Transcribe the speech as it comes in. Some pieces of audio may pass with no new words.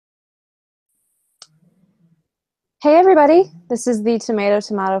Hey everybody, this is the Tomato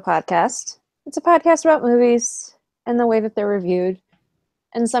Tomato Podcast. It's a podcast about movies and the way that they're reviewed,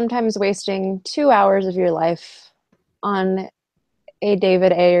 and sometimes wasting 2 hours of your life on a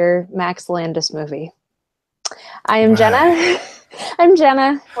David Ayer, Max Landis movie. I am Wow. Jenna. I'm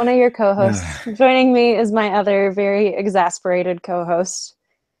Jenna, one of your co-hosts. Joining me is my other very exasperated co-host.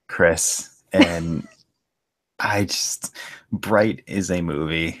 Chris, and Bright is a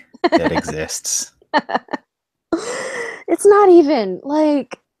movie that exists. It's not even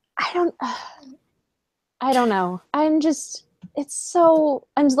like I don't I don't know. I'm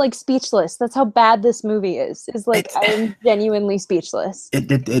like speechless. That's how bad this movie is. Is like It's I'm genuinely speechless.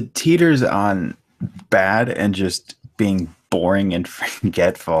 it teeters on bad and just being boring and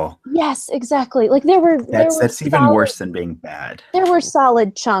forgetful. Yes, exactly. Like there were That's even solid worse than being bad. there were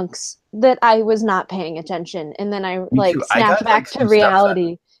solid chunks that I was not paying attention and then I Me like too. I snapped got like back to some stuff that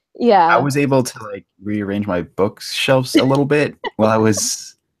reality. I Yeah. was able to like rearrange my bookshelves a little bit while I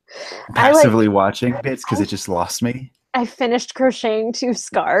was I like passively watching bits because I it just lost me. I finished crocheting two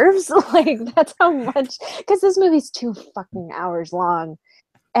scarves. Like that's how much because this movie's 2 fucking hours long.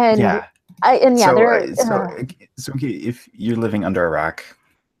 And Yeah. yeah, So, there uh, so, so okay, if you're living under a rock,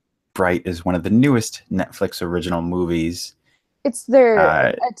 Bright is one of the newest Netflix original movies. it's their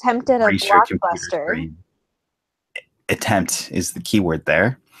Uh, attempt at a Brace your computer's blockbuster. brain. Attempt is the key word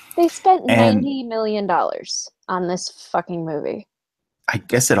there. They spent And $90 million on this fucking movie. I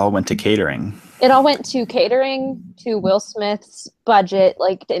guess it all went to catering. It all went to catering, to Will Smith's budget,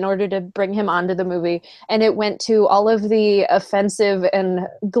 like in order to bring him onto the movie, and it went to all of the offensive and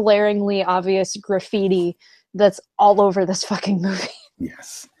glaringly obvious graffiti that's all over this fucking movie.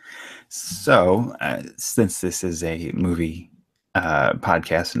 Yes. So, since this is a movie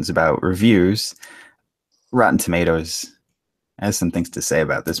podcast and it's about reviews, Rotten Tomatoes has some things to say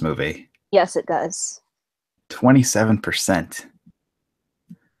about this movie. Yes, it does. 27%.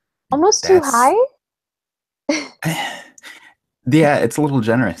 Almost too That's high? yeah, it's a little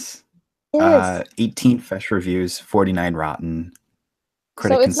generous. It is. 18 Fesh reviews, 49 Rotten. So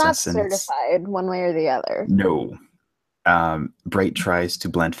Critic it's not consensus, certified one way or the other. no. Bright tries to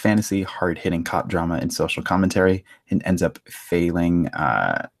blend fantasy, hard-hitting cop drama, and social commentary, and ends up failing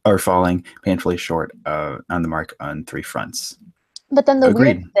or falling painfully short on the mark on three fronts.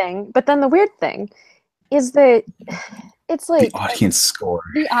 Agreed. But then the weird thing is that it's The like audience score.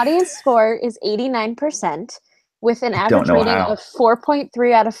 the audience score is 89% with an I don't average know rating how. of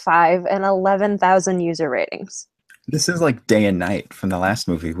 4.3 out of 5 and 11,000 user ratings. This is like day and night from the last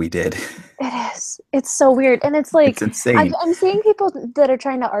movie we did. It is. It's so weird. And it's like, It's insane. I'm seeing people that are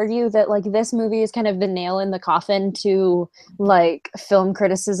trying to argue that, like, this movie is kind of the nail in the coffin to, like, film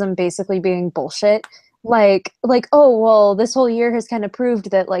criticism basically being bullshit. Oh, well, this whole year has kind of proved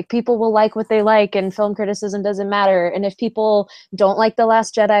that, like, people will like what they like and film criticism doesn't matter. And if people don't like The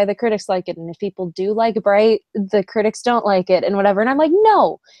Last Jedi, the critics like it. And if people do like Bright, the critics don't like it and whatever. And I'm like,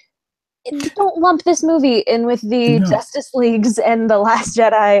 no, don't lump this movie in with the No. Justice Leagues and the Last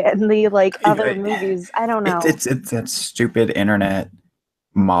Jedi and the like other It, movies. I don't it, know. it's that stupid internet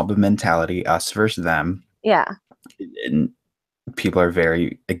mob mentality, us versus them. Yeah. And people are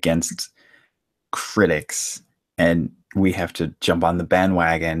very against critics, and we have to jump on the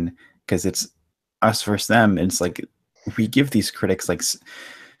bandwagon because it's us versus them. And it's like we give these critics like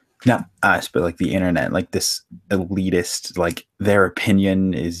not us, but like the internet, like this elitist, like their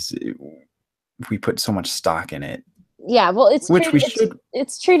opinion is. We put so much stock in it, Yeah, well, which we should.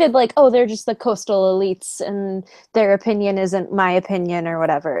 it's treated like, oh, they're just the coastal elites and their opinion isn't my opinion or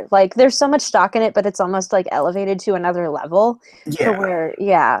whatever. Like there's so much stock in it, but it's almost like elevated to another level to Yeah, where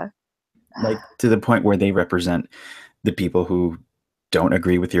yeah. like to the point where they represent the people who don't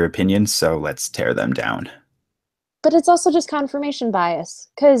agree with your opinion. So let's tear them down. But it's also just confirmation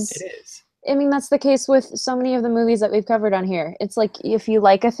bias It cuz is. I mean, that's the case with so many of the movies that we've covered on here. It's like if you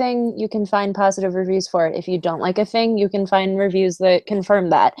like a thing, you can find positive reviews for it. If you don't like a thing, you can find reviews that confirm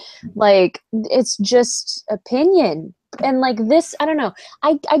that. Like it's just opinion. And like this, I don't know.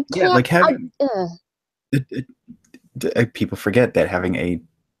 I Yeah, can't like having it, people forget that having a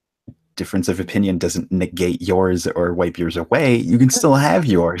difference of opinion doesn't negate yours or wipe yours away. You can still have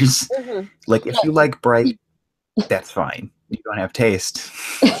yours. Mhm. Like if you like Bright, that's fine. You don't have taste,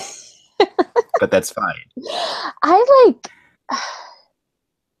 but that's fine. I like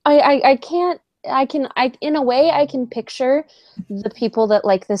I can't I in a way I can picture the people that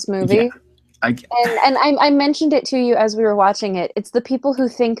like this Yeah, movie. I And I mentioned it to you as we were watching it. It's the people who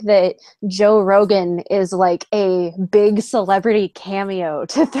think that Joe Rogan is like a big celebrity cameo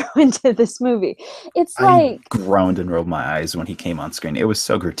to throw into this movie. It's I like groaned and rolled my eyes when he came on screen. It was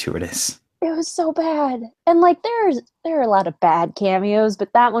so gratuitous. was so bad. And like there are a lot of bad cameos,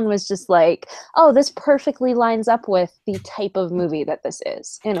 but that one was just like, oh, this perfectly lines up with the type of movie that this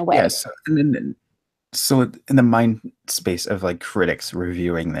is in a way. Yes, and then so in the mind space of like critics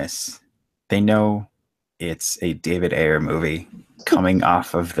reviewing this, they know it's a David Ayer movie coming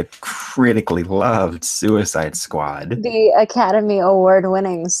off of the critically loved Suicide Squad. The Academy Award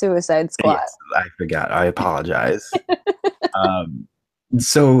winning Suicide Squad. Yes, I forgot. I apologize. um,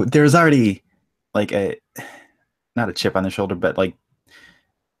 so there's already like a not a chip on the shoulder, but like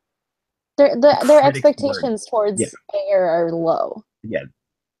Their critics were expectations yeah, towards Ayer are low. yeah,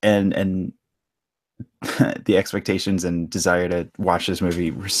 and the expectations and desire to watch this movie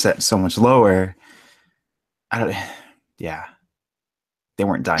were set so much lower. I don't, yeah, they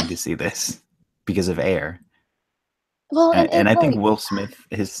weren't dying to see this because of Air. Well, And I think like, Will Smith,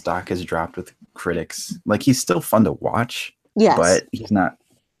 his stock has dropped with critics. Like he's still fun to watch, yes, but he's not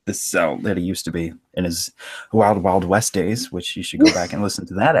the sell that he used to be in his Wild Wild West days, which you should go back and listen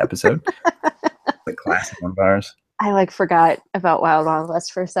to that episode. The classic one of ours. I like forgot about Wild Wild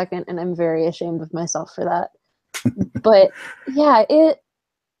West for a second, and I'm very ashamed of myself for that. But yeah, I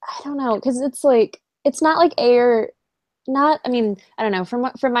don't know, because it's like it's not like Ayer. Not, I mean, I don't know.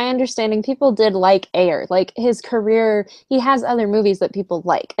 From my understanding, people did like Ayer. Like his career, he has other movies that people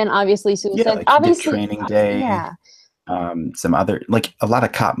like, and obviously Yeah, Suicide. like he did Obviously, Training Day. yeah. Some other like a lot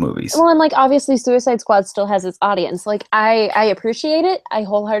of cop movies. Well, and like obviously Suicide Squad still has its audience. Like I appreciate it. I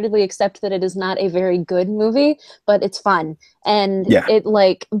wholeheartedly accept that it is not a very good movie, but it's fun. And Yeah. it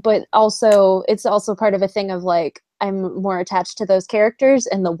like but also it's also part of a thing of like I'm more attached to those characters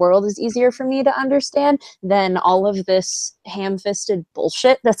and the world is easier for me to understand than all of this ham-fisted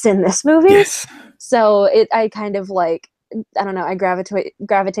bullshit that's in this movie. Yes. So I kind of like I don't know, I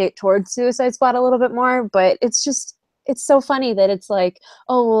gravitate towards Suicide Squad a little bit more, but it's so funny that it's like,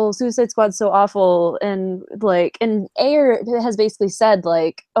 oh well, Suicide Squad's so awful, and like, and Ayer has basically said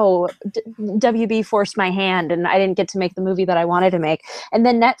like, oh, WB forced my hand, and I didn't get to make the movie that I wanted to make, and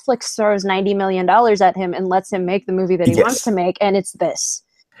then Netflix throws $90 million at him and lets him make the movie that he wants to make, and it's this.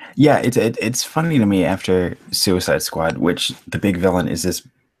 Yeah, it's funny to me after Suicide Squad, which the big villain is this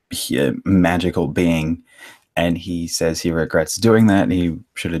magical being. And he says he regrets doing that, and he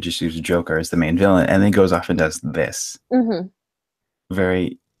should have just used Joker as the main villain, and then goes off and does this. Mm-hmm.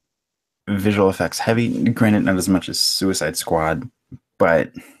 Very visual effects heavy. Granted, not as much as Suicide Squad,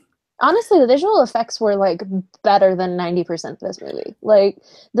 but honestly, the visual effects were like better than 90% of this movie. Like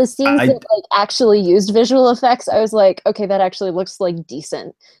the scenes that like actually used visual effects, I was like, okay, that actually looks like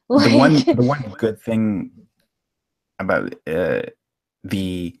decent. Like, the one good thing about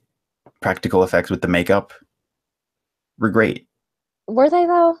the practical effects with the makeup were great. Were they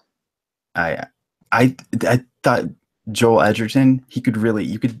though? I thought Joel Edgerton, you could emote.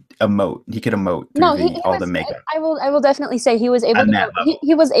 He could emote through all the makeup. I will definitely say he was able to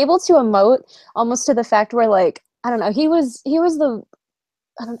he was able to emote almost to the fact where like I don't know, he was the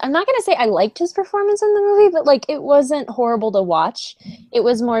I'm not going to say I liked his performance in the movie, but like it wasn't horrible to watch. It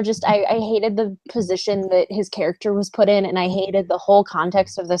was more just I hated the position that his character was put in, and I hated the whole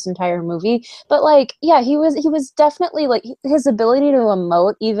context of this entire movie. But like, yeah, he was definitely like his ability to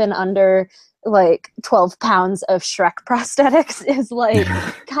emote even under like 12 pounds of Shrek prosthetics is like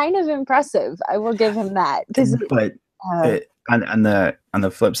kind of impressive. I will give him that. But on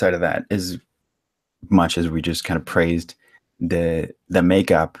the flip side of that, as much as we just kind of praised the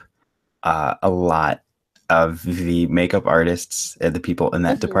makeup, a lot of the makeup artists and the people in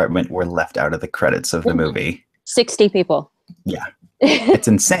that department were left out of the credits of the movie. 60 people. Yeah. It's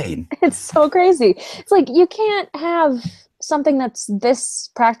insane. It's so crazy. It's like you can't have something that's this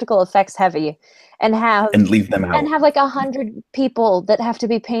practical effects heavy and leave them out and have like 100 people that have to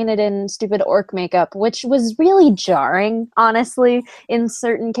be painted in stupid orc makeup, which was really jarring, honestly, in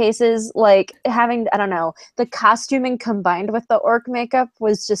certain cases. Like having, I don't know, the costuming combined with the orc makeup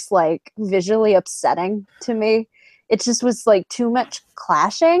was just like visually upsetting to me. It just was like too much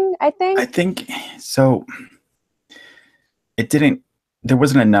clashing, I think so. There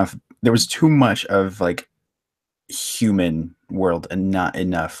wasn't enough. There was too much of like human world and not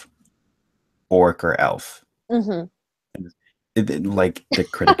enough orc or elf. Mm-hmm. Like the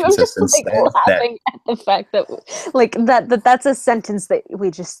critic consistency. I'm just like laughing at the fact that like that's a sentence that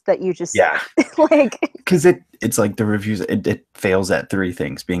you just yeah said. Like because it's like the reviews it fails at three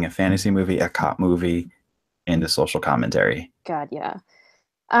things: being a fantasy movie, a cop movie, and a social commentary. God, yeah.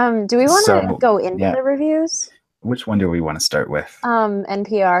 Do we want to go into the reviews? Which one do we want to start with?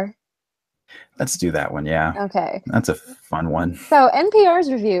 NPR. Let's do that one. Yeah. Okay. That's a fun one. So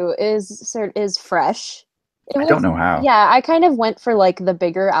NPR's review is fresh. It I don't was, know how. yeah, I kind of went for like the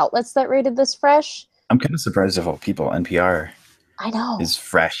bigger outlets that rated this fresh. I'm kind of surprised of all people. NPR I know. is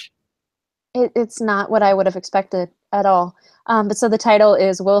fresh. It's not what I would have expected at all. But so the title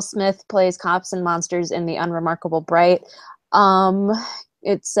is Will Smith plays cops and monsters in The Unremarkable Bright. Um,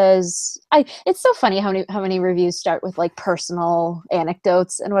 it says it's so funny how many reviews start with like personal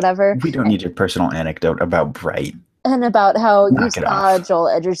anecdotes and whatever, We don't need your personal anecdote about Bright. and about how you Knock it saw off. Joel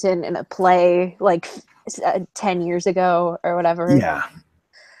Edgerton in a play like 10 years ago or whatever. Yeah,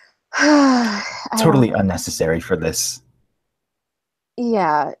 I don't totally unnecessary for this.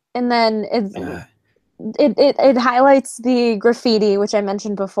 Yeah, and then Uh, it highlights the graffiti, which I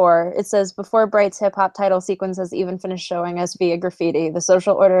mentioned before. It says before Bright's hip hop title sequence has even finished showing us via graffiti, the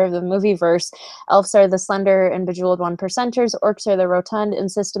social order of the movie verse. Elves are the slender and bejeweled one percenters. Orcs are the rotund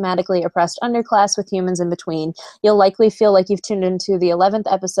and systematically oppressed underclass with humans in between. You'll likely feel like you've tuned into the 11th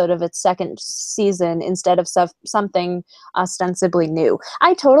episode of its second season instead of something ostensibly new.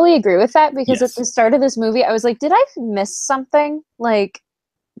 I totally agree with that because at yes. the start of this movie, I was like, did I miss something? Like,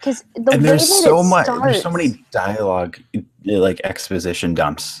 because the And way that it there's so starts, many dialogue like exposition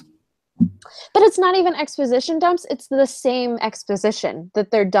dumps. but it's not even exposition dumps, it's the same exposition that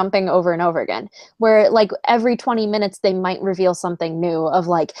they're dumping over and over again, where like every 20 minutes they might reveal something new of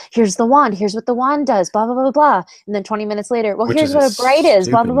like, here's the wand, here's what the wand does, blah blah blah blah blah, and then 20 minutes later, well, Which here's is a what a bright is,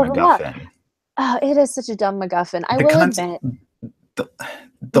 blah blah stupid blah blah blah. MacGuffin. Oh, it is such a dumb MacGuffin, I The will concept, admit.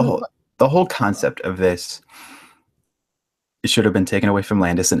 the, the whole concept of this, it should have been taken away from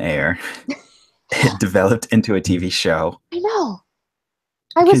Landis and Ayer. It developed into a TV show. I know,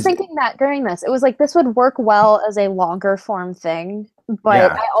 I was Because thinking that during this. It was like this would work well as a longer form thing, but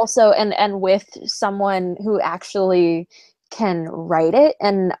yeah, I also and with someone who actually can write it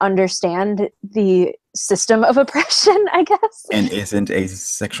and understand the system of oppression, I guess. and isn't a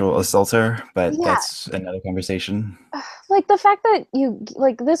sexual assaulter, but Yeah, that's another conversation. like the fact that you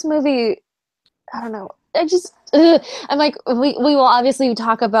like this movie, I don't know. I'm like we will obviously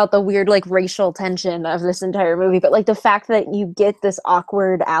talk about the weird like racial tension of this entire movie, but like the fact that you get this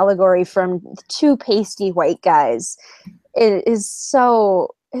awkward allegory from two pasty white guys, it is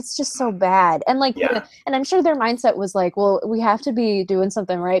so it's just so bad. And like Yeah, and I'm sure their mindset was like, well, we have to be doing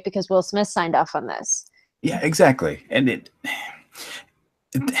something right because Will Smith signed off on this. yeah, exactly. And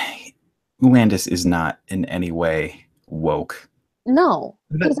Landis is not in any way woke. No,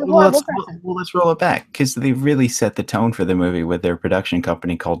 he's a Well, horrible person. let's roll it back because they really set the tone for the movie with their production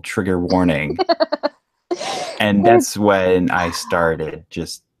company called Trigger Warning, and They're- that's when I started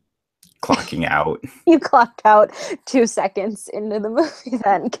just clocking out. you clocked out 2 seconds into the movie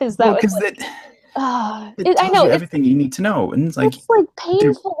then because that Well, was because like, it I tells know you everything you need to know, and it's like they're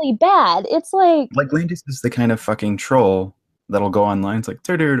painfully bad. It's like, like Landis is the kind of fucking troll that'll go online. It's like,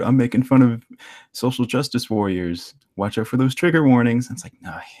 dude, I'm making fun of social justice warriors. Watch out for those trigger warnings. And it's like,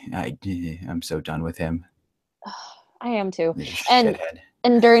 no, I'm so done with him. I am too. He's a And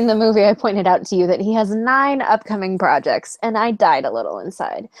shithead. during the movie, I pointed out to you that he has 9 upcoming projects, and I died a little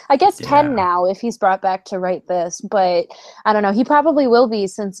inside. I guess 10 Yeah. now if he's brought back to write this, but I don't know. He probably will be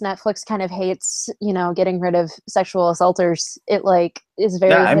since Netflix kind of hates, getting rid of sexual assaulters. It like is Yeah,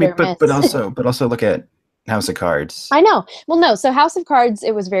 very I hit mean, or but miss. also look at House of Cards. I know. Well, no. So House of Cards,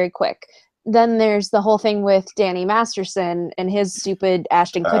 it was very quick. Then there's the whole thing with Danny Masterson and his stupid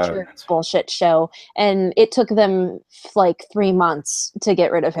Ashton Kutcher That's bullshit show, and it took them like 3 months to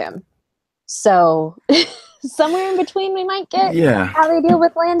get rid of him. So somewhere in between, we might get yeah, how they deal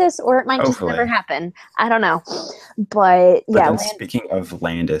with Landis, or it might just never hopefully. happen. I don't know. But But yeah, then speaking of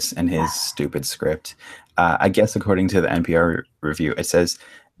Landis and his stupid script, I guess according to the NPR review, it says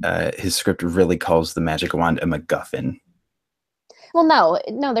his script really calls the magic wand a MacGuffin. well,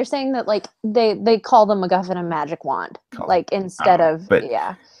 no, they're saying that like they call the MacGuffin a magic wand, Call, like instead of but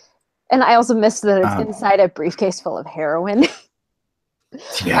yeah. And I also missed that it's um, inside a briefcase full of heroin.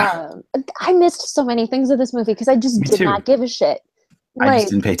 yeah, um, I missed so many things of this movie because I just me did too. not give a shit. I just Like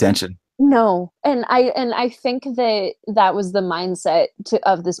didn't pay attention. no, and I think that that was the mindset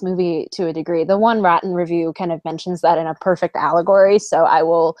of this movie to a degree. The One Rotten review kind of mentions that in a perfect allegory, so I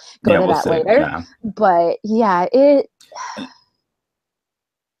will go Yeah, to we'll that say, later. yeah. But yeah,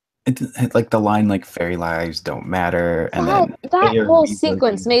 Like the line, like fairy lives don't matter, and then that Ayer whole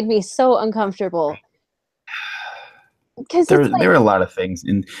sequence reworking. made me so uncomfortable because it's There like are a lot of things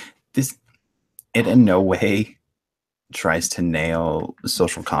in this. It in no way tries to nail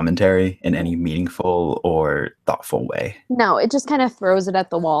social commentary in any meaningful or thoughtful way. no, it just kind of throws it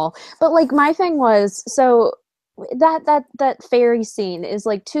at the wall. But like my thing was so that fairy scene is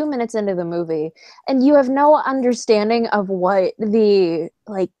like 2 minutes into the movie and you have no understanding of what the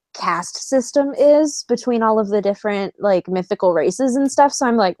like caste system is between all of the different like mythical races and stuff. So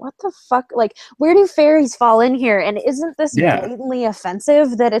I'm like, what the fuck? Like, where do fairies fall in here? And isn't this Yeah. blatantly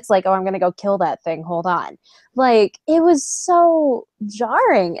offensive that it's like, oh, I'm gonna go kill that thing. Hold on. Like, it was so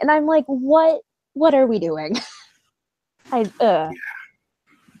jarring. And I'm like, what are we doing? I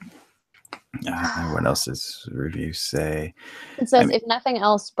What else does review say? It says, I mean, if nothing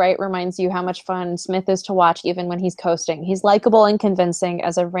else, Bright reminds you how much fun Smith is to watch even when he's coasting. He's likable and convincing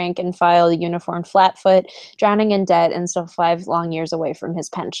as a rank and file uniformed flatfoot, drowning in debt and still 5 long years away from his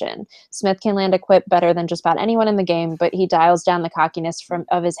pension. Smith can land a quip better than just about anyone in the game, but he dials down the cockiness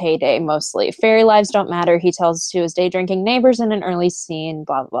of his heyday mostly. Fairy lives don't matter, he tells to his day drinking neighbors in an early scene,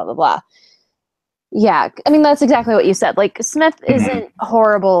 blah, blah, blah, blah. Yeah, I mean that's exactly what you said. Like Smith isn't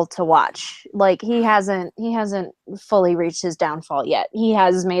horrible to watch. Like he hasn't fully reached his downfall yet. He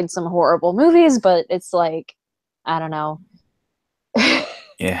has made some horrible movies, but it's like I don't know.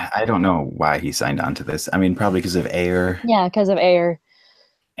 yeah, I don't know why he signed on to this. I mean, probably because of Ayer Yeah, because of Ayer.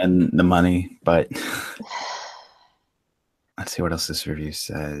 and the money, but let's see what else this review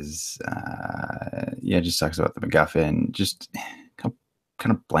says. Yeah, it just talks about the MacGuffin. Just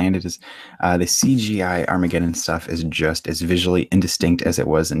kind of bland it is. The CGI Armageddon stuff is just as visually indistinct as it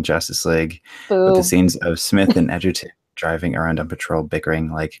was in Justice League. But the Boo. scenes of Smith and Edgerton driving around on patrol,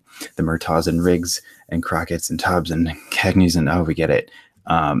 bickering like the Murtaughs and Riggs and Crockett's and Tubbs and Cagney's and oh, we get it.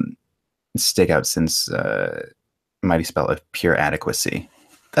 Stick out since Mighty Spell of pure adequacy.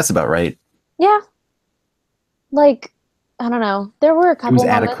 That's about right. Yeah, like I don't know. There were a It couple was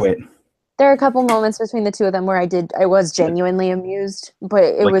moments. adequate, There are a couple moments between the two of them where I was genuinely amused, but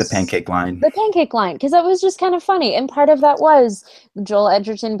it like the was pancake line. the pancake line because that was just kind of funny, and part of that was Joel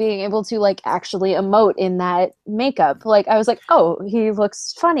Edgerton being able to like actually emote in that makeup. Like I was like, oh, he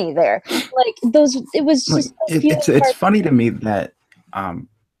looks funny there. Like those, it was Like just a few it's parts. funny to me that um,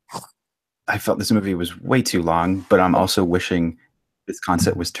 I felt this movie was way too long, but I'm also wishing this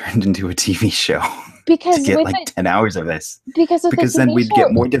concept was turned into a TV show to Because get with like it, 10 hours of this. because with the Because then TV we'd get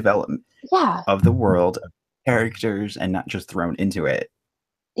show, more development yeah, of the world, of characters, and not just thrown into it.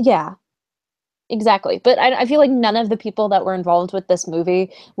 yeah, exactly. But I feel like none of the people that were involved with this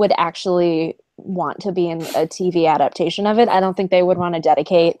movie would actually want to be in a TV adaptation of it. I don't think they would want to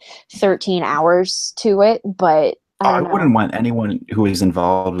dedicate 13 hours to it, but I I don't know. wouldn't want anyone who is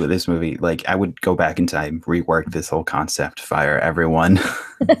involved with this movie, like, I would go back in time, rework this whole concept, fire everyone,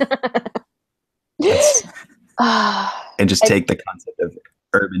 That's, Ah, and just I- take the concept of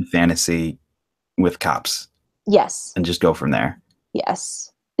urban fantasy with cops yes, and just go from there.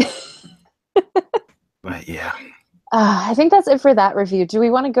 yes. But yeah. I think that's it for that review. Do we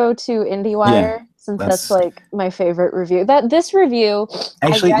want to go to Yeah. IndieWire since that's That's like my favorite review? That this review, I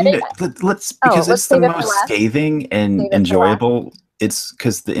actually, read you it. know, let's Oh, because let's it's the save it for most last. scathing and Save it for last. enjoyable. It's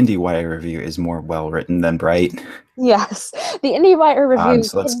because the IndieWire review is more well written than Bright. Yes, the IndieWire review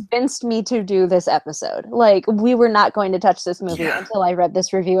So let's convinced me to do this episode. Like, we were not going to touch this movie yeah. until I read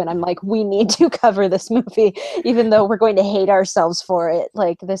this review, and I'm like, we need to cover this movie, even though we're going to hate ourselves for it.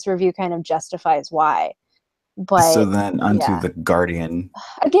 Like, this review kind of justifies why. So But then onto yeah, the Guardian,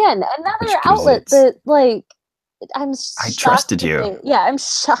 again, which another gives outlet it. that like I trusted you. I'm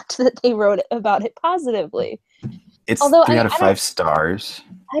shocked that they wrote about it positively. It's Although I three mean, out of I don't 5 stars.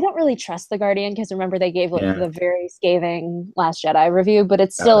 I don't really trust the Guardian because remember they gave like Yeah, the very scathing Last Jedi review, but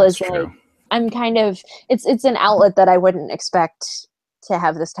it still that's is like true. I'm kind of it's an outlet that I wouldn't expect to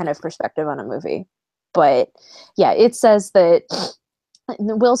have this kind of perspective on a movie. But yeah, it says that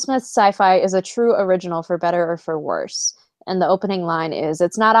Will Smith's sci-fi is a true original for better or for worse. And the opening line is,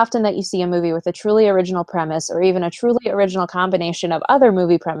 it's not often that you see a movie with a truly original premise or even a truly original combination of other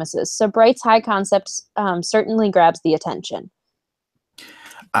movie premises. So Bright's high concept certainly grabs the attention.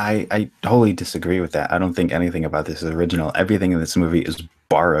 I totally disagree with that. I don't think anything about this is original. Everything in this movie is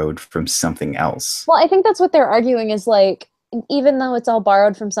borrowed from something else. Well, I think that's what they're arguing is like, even though it's all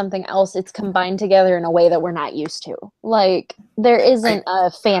borrowed from something else, it's combined together in a way that we're not used to. Like, there I isn't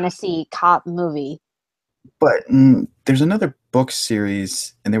a fantasy cop movie. but there's another book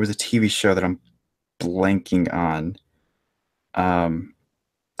series and there was a TV show that I'm blanking on. Um,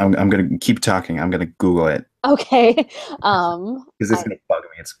 I'm gonna keep talking. I'm gonna Google it Okay. because it's I, gonna bug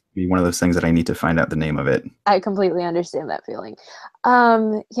me. It's gonna be one of those things that I need to find out the name of it. I completely understand that feeling.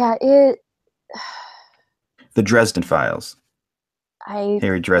 Yeah, it, The Dresden Files. I,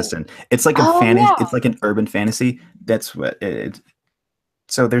 Harry Dresden. It's like a oh fantasy. yeah. It's like an urban fantasy. That's what it.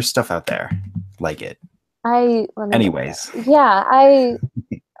 So there's stuff out there like it. Let me look Anyways, at, yeah,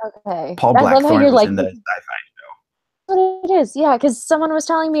 okay. Paul I love how Blackthorne you're was like, in the sci-fi. what it is. Yeah, because someone was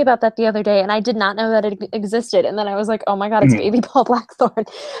telling me about that the other day, and I did not know that it existed. And then I was like, oh my God, it's Mhm. Baby Paul Blackthorne.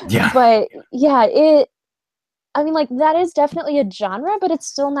 Yeah. But yeah, I mean, like, that is definitely a genre, but it's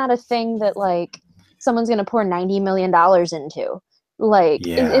still not a thing that, like, someone's going to pour $90 million into. Like,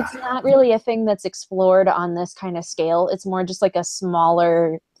 Yeah. it's not really a thing that's explored on this kind of scale. It's more just like a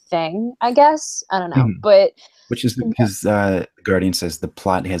smaller thing, I guess. I don't know. Mhm. But Which is because Guardian says the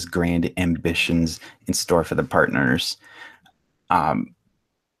plot has grand ambitions in store for the partners. Um,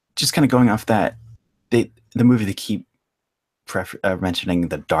 just kind of going off that, the movie they keep mentioning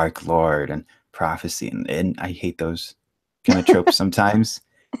the Dark Lord and prophecy, and I hate those kind of tropes sometimes.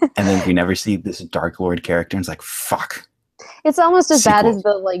 And then we never see this Dark Lord character, and it's like, fuck. it's almost as bad Sequel. as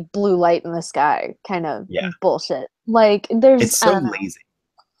the, like, blue light in the sky kind of Yeah. bullshit. Like, there's, It's I so don't know. lazy.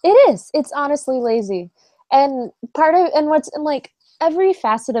 It is. It's honestly lazy. And and like every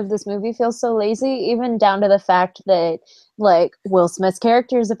facet of this movie feels so lazy, even down to the fact that like Will Smith's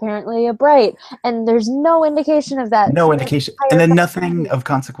character is apparently a bright, and there's no indication of that No for the indication. And entire then fucking nothing movie. of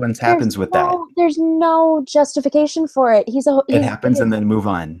consequence happens with that. There's no justification for it. It happens and then move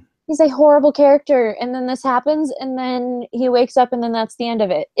on. He's a horrible character, and then this happens, and then he wakes up, and then that's the end of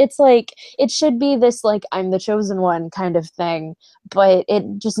it. It's like it should be this like I'm the chosen one kind of thing, but it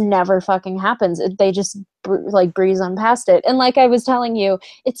just never fucking happens. They just like breeze on past it. And like I was telling you,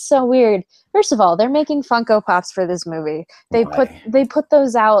 it's so weird. First of all, they're making Funko Pops for this movie. Why? They put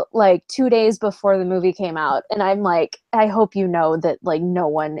those out like 2 days before the movie came out, and I'm like, I hope you know that like no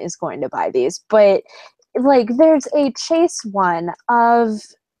one is going to buy these, but like there's a chase one of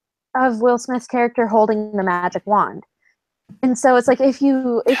Will Smith's character holding the magic wand. And so it's like if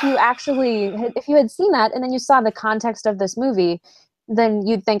you had seen that and then you saw the context of this movie, then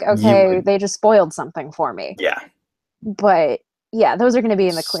you'd think, You okay, would. they just spoiled something for me. Yeah. But yeah, those are going to be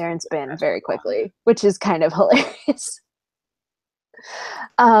in the Stole clearance the bin magic very wand. quickly, which is kind of hilarious.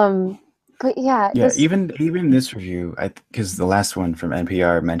 um, but yeah, Yeah, this. even this review, I because the last one from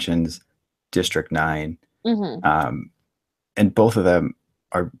NPR mentions District 9, Mhm. um, and both of them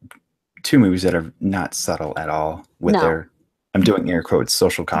are two movies that are not subtle at all with No. their, I'm doing air quotes,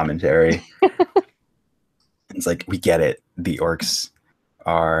 social commentary. It's like we get it. The orcs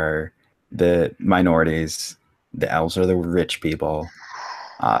are the minorities, the elves are the rich people.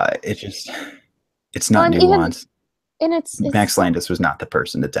 It just, it's Well, not and even nuanced. and it's Max Landis was not the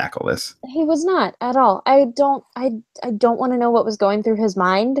person to tackle this. he was not at all. I don't want to know what was going through his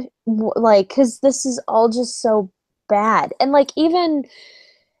mind, like, because this is all just so bad. And like even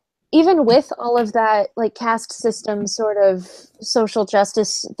with all of that like caste system sort of social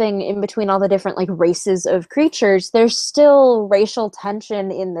justice thing in between all the different like races of creatures, there's still racial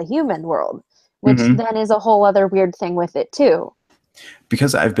tension in the human world, which Hmm. then is a whole other weird thing with it too.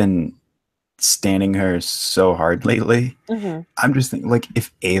 Because I've been standing her so hard lately, Hmm. I'm just thinking, like,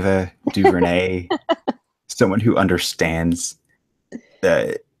 if Ava DuVernay, someone who understands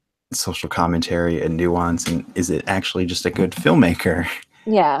uh, social commentary and nuance, and is it actually just a good filmmaker,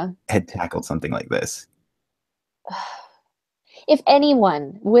 Yeah. had tackled something like this. If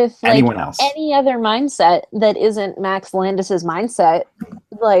anyone with like Anyone else? any other mindset that isn't Max Landis's mindset,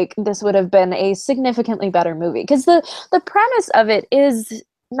 like this would have been a significantly better movie. Because the premise of it is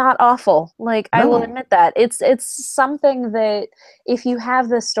not awful. Like I will No. admit that it's something that if you have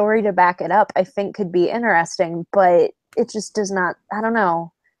the story to back it up, I think could be interesting. But it just does not. I don't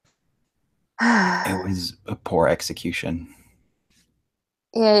know. It was a poor execution.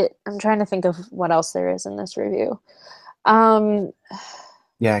 I'm trying to think of what else there is in this review. Um,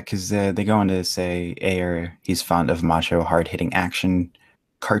 Yeah, because they go on to say Ayer, he's fond of macho, hard-hitting action,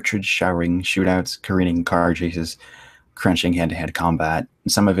 cartridge showering shootouts, careening car chases, crunching hand-to-hand combat.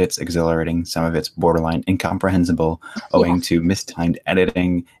 Some of it's exhilarating, some of it's borderline incomprehensible, yeah. owing to mistimed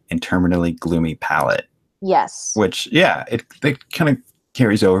editing and terminally gloomy palette. Yes. Which, yeah, it kind of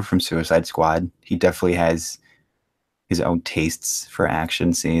carries over from Suicide Squad. He definitely has his own tastes for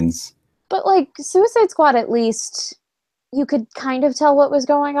action scenes. But like Suicide Squad, at least you could kind of tell what was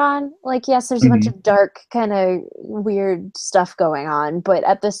going on. Like, yes, there's a bunch Mhm. of dark, kind of weird stuff going on, but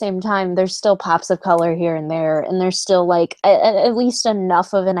at the same time, there's still pops of color here and there, and there's still like at least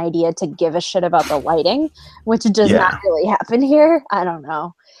enough of an idea to give a shit about the lighting, which does not Yeah, really happen here. I don't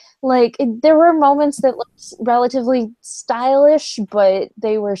know. Like, there were moments that looked relatively stylish, but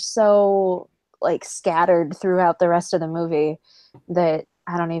they were so like scattered throughout the rest of the movie that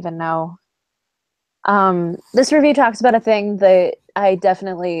I don't even know. This review talks about a thing that I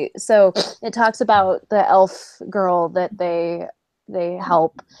definitely, so it talks about the elf girl that they they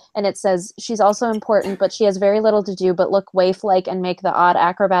help, and it says she's also important, but she has very little to do but look waif-like and make the odd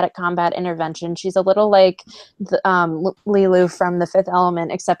acrobatic combat intervention. She's a little like Lilu from The Fifth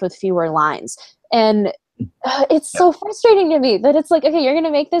Element, except with fewer lines. And it's Yep. so frustrating to me that it's like, okay, you're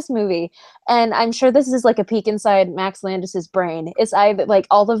gonna make this movie, and I'm sure this is like a peek inside Max Landis's brain. It's either like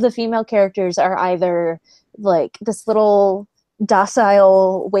all of the female characters are either like this little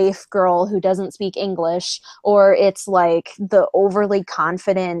docile waif girl who doesn't speak English, or it's like the overly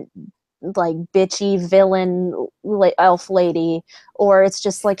confident, like bitchy villain elf lady, or it's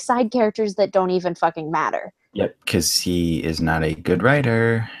just like side characters that don't even fucking matter Yep, because he is not a good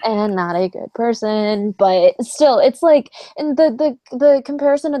writer. and not a good person. But still, it's like, and the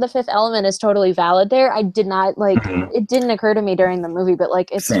comparison to The Fifth Element is totally valid there. I did not like, Mhm. it didn't occur to me during the movie, but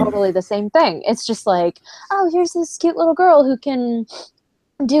like it's Same. totally the same thing. It's just like, oh, here's this cute little girl who can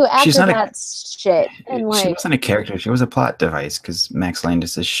do She's not a. acrobats shit, and She like, wasn't a character. She was a plot device because Max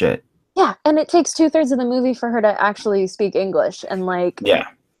Landis is shit. yeah, and it takes 2/3 of the movie for her to actually speak English, and like, Yeah,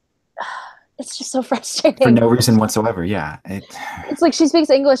 it's just so for frustrating. no reason whatsoever. Yeah. It's like she speaks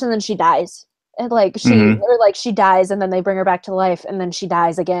English and then she dies. And like Mhm. she dies and then they bring her back to life and then she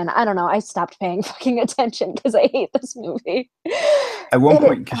dies again. I don't know. I stopped paying fucking attention because I hate this movie. At one It,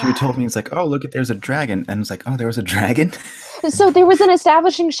 point, because you told me, it's like, oh, look, there's a dragon. And it's like, oh, there was a dragon? so there was an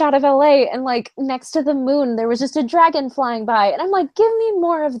establishing shot of LA and like next to the moon there was just a dragon flying by and I'm like, give me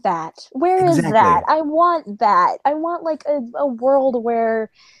more of that. Where is that? Exactly. I want that. I want like a world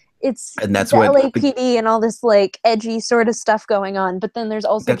where it's And that's the what LAPD and all this like edgy sort of stuff going on, but then there's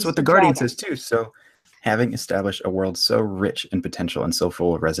also just the a Guardian dragon. says too. So, having established a world so rich in potential and so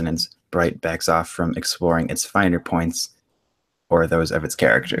full of resonance, Bright backs off from exploring its finer points or those of its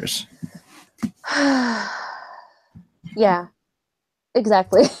characters. Yeah,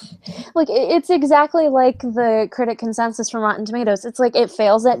 exactly. Like it's exactly like the critic consensus from Rotten Tomatoes. It's like it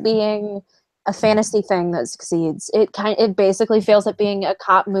fails at being a fantasy thing that succeeds. It basically fails at being a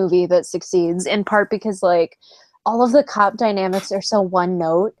cop movie that succeeds in part because like all of the cop dynamics are so one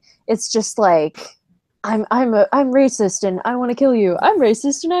note. It's just like I'm racist and I want to kill you. I'm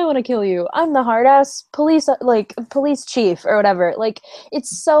racist and I want to kill you. I'm the hard ass police chief or whatever. Like it's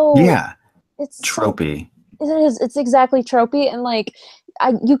so Yeah, it's so tropey. it is. It's exactly tropey, and like,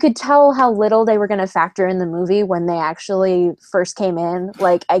 you could tell how little they were going to factor in the movie when they actually first came in.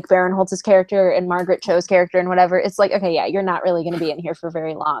 Like Ike Barinholtz's character and Margaret Cho's character and whatever. It's like, okay, yeah, you're not really going to be in here for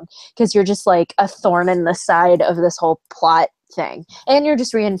very long because you're just like a thorn in the side of this whole plot thing, and you're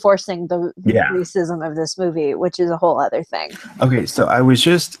just reinforcing the Yeah. racism of this movie, which is a whole other thing. Okay, so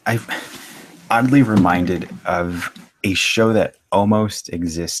I oddly reminded of a show that almost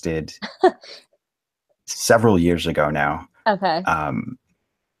existed several years ago now. Okay.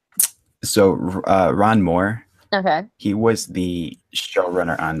 So Ron Moore, Okay. he was the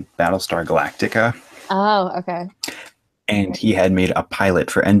showrunner on Battlestar Galactica, Oh, okay. and he had made a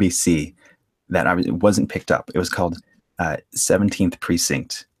pilot for NBC that wasn't picked up. It was called 17th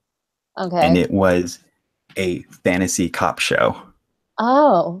Precinct, and Okay. it was a fantasy cop show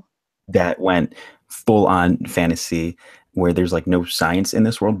Oh. that went full on fantasy where there's like no science in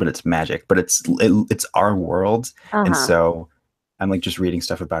this world, but it's magic, but it's our world. And Uh-huh. so I'm like just reading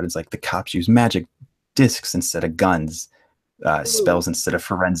stuff about it. It's like the cops use magic discs instead of guns, Ooh. spells instead of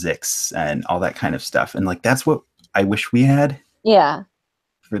forensics, and all that kind of stuff. And like that's what I wish we had Yeah.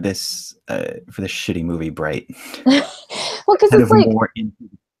 for this shitty movie, Bright. Well, because Kind it's of more into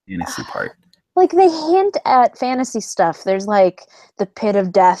the fantasy part. like they hint at fantasy stuff. There's like the pit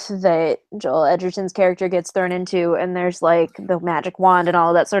of death that Joel Edgerton's character gets thrown into, and there's like the magic wand and all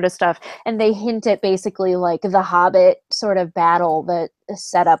of that sort of stuff. And they hint at basically like the Hobbit sort of battle that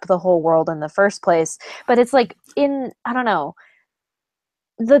set up the whole world in the first place. But it's like I don't know,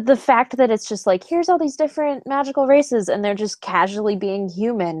 the fact that it's just like here's all these different magical races and they're just casually being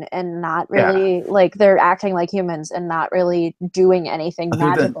human and not Yeah. really like they're acting like humans and not really doing anything Other than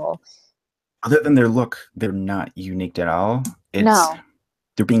magical. other than their look, they're not unique at all. It's No.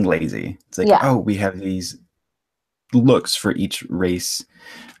 they're being lazy. It's like, Yeah. oh, we have these looks for each race,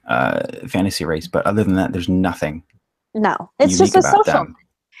 fantasy race, but other than that, there's nothing No. It's just unique a about social. them.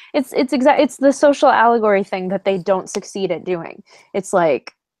 It's the social allegory thing that they don't succeed at doing. It's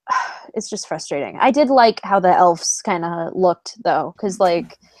like it's just frustrating. I did like how the elves kind of looked though, because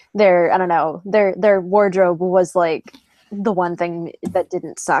like their I don't know their wardrobe was like the one thing that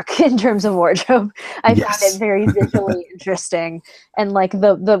didn't suck in terms of wardrobe. I found it Yes. very visually interesting, and like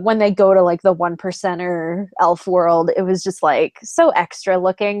the when they go to like the 1%er elf world, it was just like so extra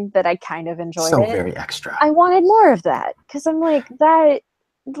looking that I kind of enjoyed So it. very extra. I wanted more of that because I'm like that,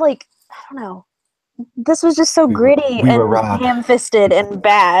 like I don't know. This was just so gritty We were and robbed. ham-fisted and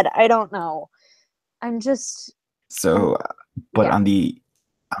bad. I don't know. I'm just So, but yeah. on the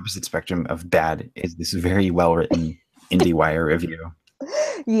opposite spectrum of bad is this very well written IndieWire review,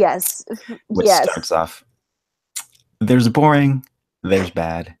 Yes. which Yes. starts off: there's boring, there's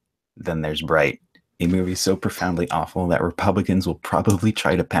bad, then there's bright. A movie so profoundly awful that Republicans will probably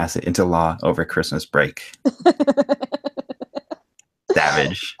try to pass it into law over Christmas break.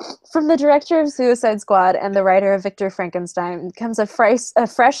 Savage. From the director of Suicide Squad and the writer of Victor Frankenstein comes a fresh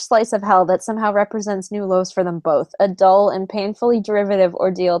slice of hell that somehow represents new lows for them both. A dull and painfully derivative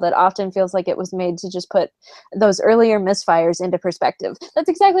ordeal that often feels like it was made to just put those earlier misfires into perspective. That's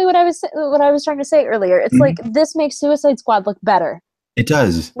exactly what I was trying to say earlier. It's like Mhm. this makes Suicide Squad look better, It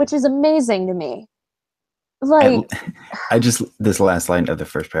does. which is amazing to me. At, Like, I just this last line of the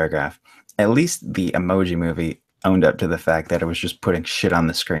first paragraph. At least the Emoji Movie owned up to the fact that it was just putting shit on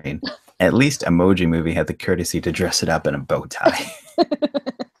the screen. At least Emoji Movie had the courtesy to dress it up in a bow tie.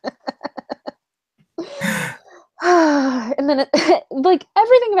 and then like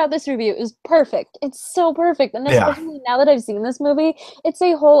everything about this review is perfect. It's so perfect, and Yeah. especially now that I've seen this movie, it's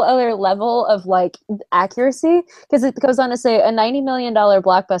a whole other level of like accuracy, because it goes on to say a $90 million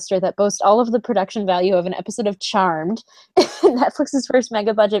blockbuster that boasts all of the production value of an episode of Charmed. Netflix's first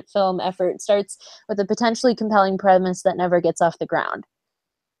mega budget film effort starts with a potentially compelling premise that never gets off the ground.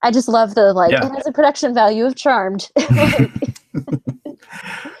 I just love the like Yeah. it has a production value of Charmed.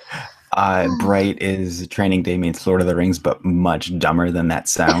 Bright is Training Day means Lord of the Rings, but much dumber than that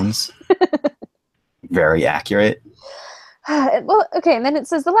sounds. Very accurate. Well, okay, and then it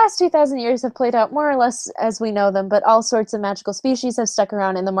says the last 2,000 years have played out more or less as we know them, but all sorts of magical species have stuck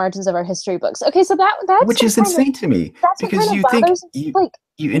around in the margins of our history books. Okay, so Which is insane to me that's what because kind of you think bothers like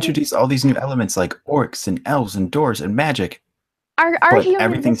you introduce all these new elements like orcs and elves and doors and magic, our but human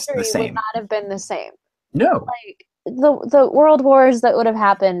everything's the history would same. not have been the same. No. Like the world wars that would have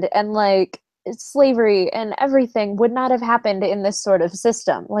happened and like slavery and everything would not have happened in this sort of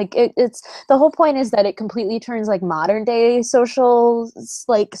system. Like it's the whole point is that it completely turns like modern day social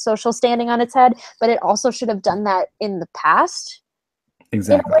standing on its head, but it also should have done that in the past. In a way,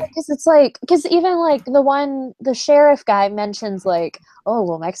 Exactly. because it's like, because even like the sheriff guy mentions like, oh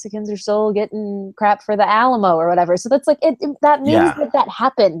well, Mexicans are still getting crap for the Alamo or whatever. So that's like that means Yeah. that that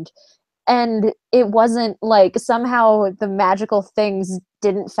happened, and it wasn't like somehow the magical things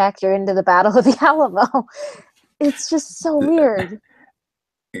didn't factor into the Battle of the Alamo. It's just so weird.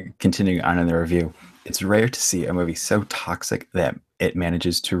 Continuing on in the review, it's rare to see a movie so toxic that it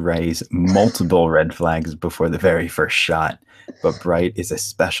manages to raise multiple red flags before the very first shot. But Bright is a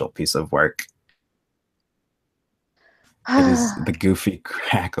special piece of work. It is the goofy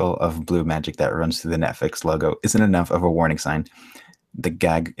crackle of blue magic that runs through the Netflix logo isn't enough of a warning sign. The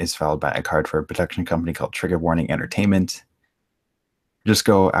gag is followed by a card for a production company called Trigger Warning Entertainment. Just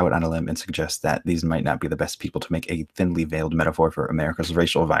go out on a limb and suggest that these might not be the best people to make a thinly veiled metaphor for America's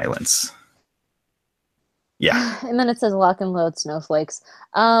racial violence. Yeah. And then it says lock and load snowflakes.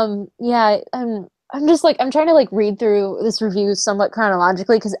 Yeah, I'm just like I'm trying to like read through this review somewhat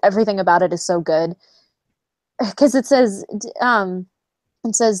chronologically because everything about it is so good. Because it says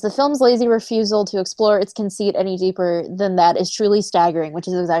the film's lazy refusal to explore its conceit any deeper than that is truly staggering, which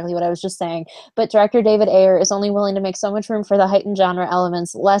is exactly what I was just saying. But director David Ayer is only willing to make so much room for the heightened genre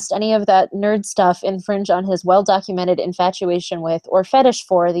elements, lest any of that nerd stuff infringe on his well-documented infatuation with or fetish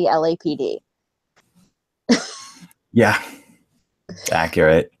for the LAPD. Yeah.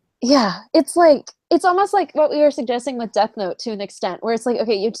 Accurate. Yeah, it's like it's almost like what we were suggesting with Death Note to an extent, where it's like,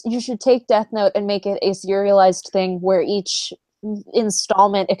 okay, you should take Death Note and make it a serialized thing where each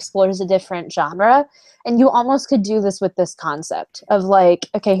installment explores a different genre, and you almost could do this with this concept of like,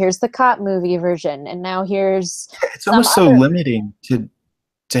 okay, here's the cop movie version, and now here's It's some almost so other limiting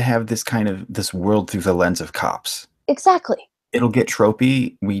to have this kind of this world through the lens of cops. exactly. It'll get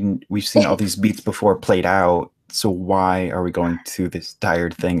tropey. We've seen all these beats before played out. So why are we going to this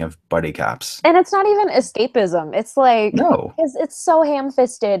tired thing of buddy cops? And it's not even escapism. It's like No. it's so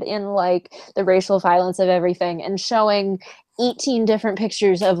ham-fisted in like the racial violence of everything and showing 18 different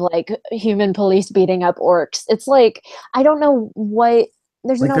pictures of like human police beating up orcs. It's like I don't know what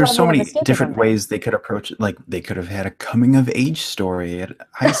there's Like no there's so level of many escapism different there. ways they could approach it. Like they could have had a coming of age story at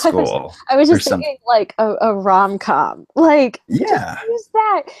high I was school I was or just something. thinking like a rom-com. Like just Yeah. use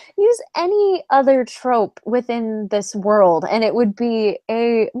that. Use any other trope within this world and it would be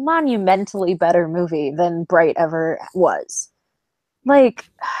a monumentally better movie than Bright ever was. Like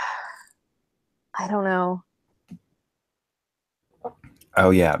I don't know.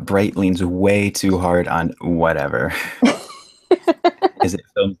 Oh yeah. Bright leans way too hard on whatever. Is it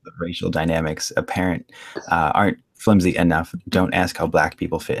films that racial dynamics apparent aren't flimsy enough. Don't ask how black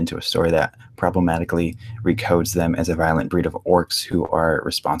people fit into a story that problematically recodes them as a violent breed of orcs who are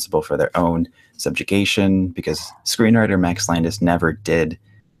responsible for their own subjugation, because screenwriter Max Landis never did.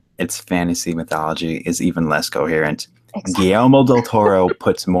 Its fantasy mythology is even less coherent. Exactly. Guillermo del Toro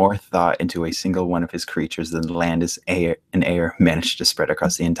puts more thought into a single one of his creatures than Landis and Ayer managed to spread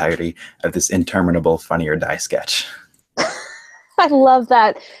across the entirety of this interminable Funny or Die sketch. I love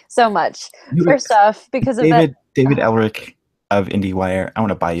that so much. First off, because of that. David Elric of IndieWire, I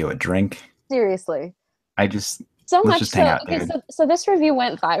want to buy you a drink. Seriously. Let's So just hang out, okay, dude. so this review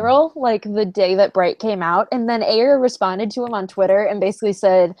went viral like the day that Bright came out, and then Ayer responded to him on Twitter and basically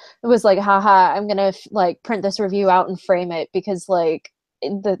said it was like, haha, I'm gonna like print this review out and frame it because like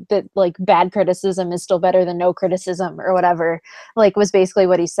the like bad criticism is still better than no criticism or whatever, like was basically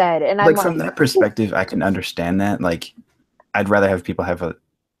what he said. And I'm Like from that perspective, I can understand that. Like, I'd rather have people have a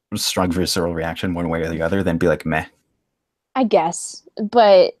strong visceral reaction one way or the other than be like meh. I guess,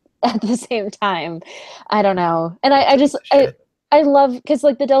 but at the same time, I don't know. And I love because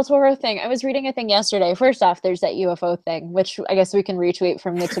like the Del Toro thing. I was reading a thing yesterday. First off, there's that UFO thing, which I guess we can retweet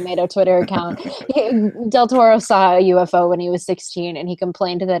from the Tomato Twitter account. Del Toro saw a UFO when he was 16, and he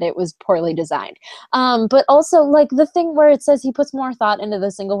complained that it was poorly designed. But also like the thing where it says he puts more thought into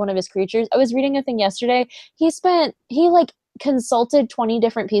the single one of his creatures. I was reading a thing yesterday. He like consulted 20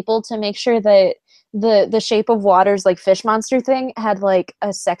 different people to make sure that the Shape of Water's like fish monster thing had like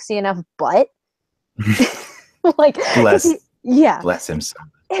a sexy enough butt. Like bless him so much.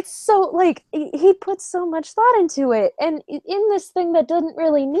 It's so like he puts so much thought into it, and in this thing that doesn't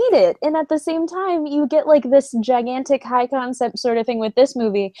really need it, and at the same time you get like this gigantic high concept sort of thing with this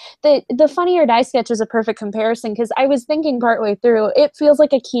movie. The Funny or Die sketch is a perfect comparison because I was thinking partway through it feels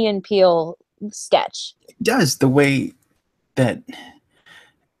like a Key and Peele sketch. It does, the way that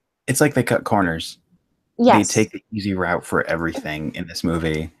it's like they cut corners. Yes. They take the easy route for everything in this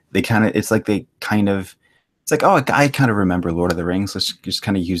movie. It's like, oh, I kind of remember Lord of the Rings. Let's just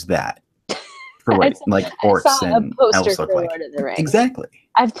kind of use that for what like orcs and elves look like. Lord of the Rings. Exactly.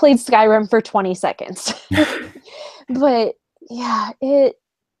 I've played Skyrim for 20 seconds. But yeah,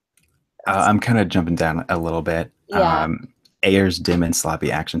 I'm kind of jumping down a little bit. Yeah. Ayer's dim and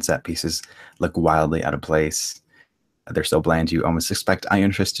sloppy action set pieces look wildly out of place. They're so bland you almost expect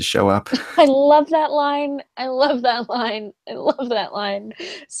Iron Fist to show up. I love that line. I love that line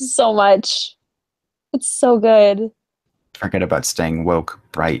so much. It's so good. Forget about staying woke.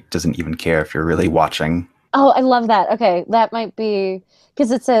 Bright doesn't even care if you're really watching. Oh, I love that. Okay, that might be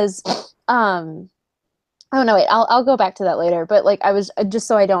because it says oh no, wait, I'll go back to that later, but like I was just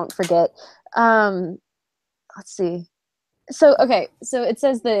so I don't forget. Let's see. So it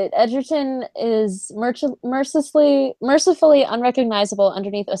says that Edgerton is mercifully unrecognizable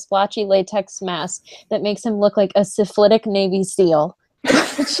underneath a splotchy latex mask that makes him look like a syphilitic Navy SEAL.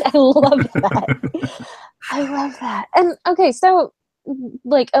 Which I love that. I love that. And okay, so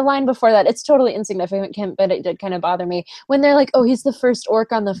like a line before that, it's totally insignificant, but it did kind of bother me when they're like, "Oh, he's the first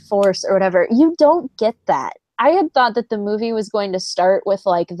orc on the Force" or whatever. You don't get that. I had thought that the movie was going to start with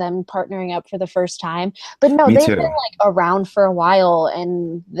like them partnering up for the first time, but no, they've been like around for a while,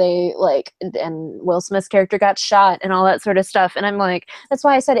 and and Will Smith's character got shot and all that sort of stuff. And I'm like, that's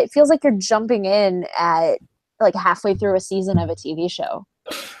why I said it feels like you're jumping in at like halfway through a season of a TV show.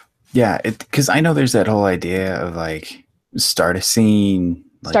 Yeah, because I know there's that whole idea of like start a scene,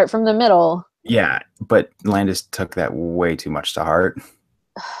 like, start from the middle. Yeah, but Landis took that way too much to heart.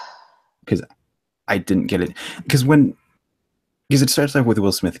 Because I didn't get it. Because it starts off with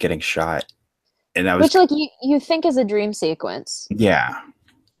Will Smith getting shot, and which like you think is a dream sequence. Yeah.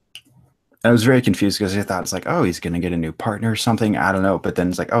 I was very confused because I thought it's like, oh, he's gonna get a new partner or something. I don't know, but then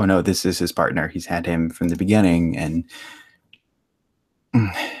it's like, oh no, this is his partner. He's had him from the beginning, and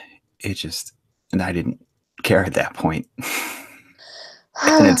and I didn't care at that point.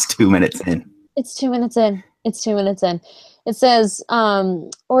 And it's 2 minutes in. It's 2 minutes in. It says,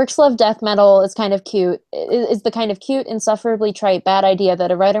 orcs love death metal. It's kind of cute. It's the kind of cute, insufferably trite, bad idea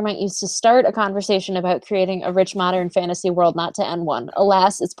that a writer might use to start a conversation about creating a rich modern fantasy world, not to end one.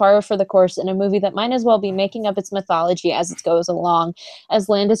 Alas, it's par for the course in a movie that might as well be making up its mythology as it goes along, as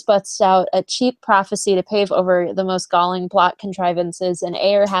Landis busts out a cheap prophecy to pave over the most galling plot contrivances, and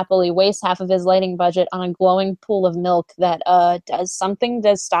Ayer happily wastes half of his lighting budget on a glowing pool of milk that does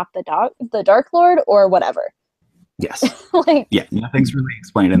stop the Dark Lord or whatever. Yes. Yeah, nothing's really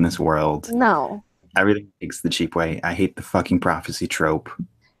explained in this world. No. Everything takes the cheap way. I hate the fucking prophecy trope.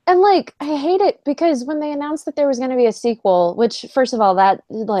 And like I hate it because when they announced that there was going to be a sequel, which first of all, that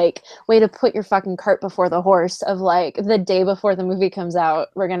like way to put your fucking cart before the horse of like the day before the movie comes out,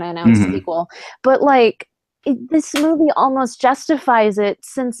 we're going to announce a Hmm. sequel. But like this movie almost justifies it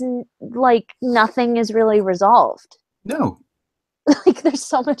since like nothing is really resolved. No, Like there's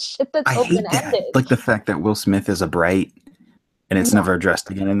so much shit that's I open hate that. ended. Like the fact that Will Smith is a Bright and it's Yeah. never addressed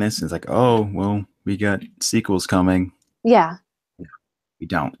again in this. It's like, oh, well, we got sequels coming. Yeah. We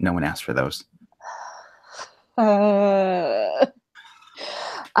don't. No one asked for those. Uh,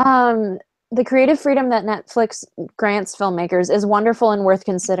 Um, the creative freedom that Netflix grants filmmakers is wonderful and worth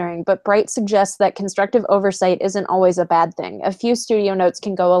considering, but Bright suggests that constructive oversight isn't always a bad thing. A few studio notes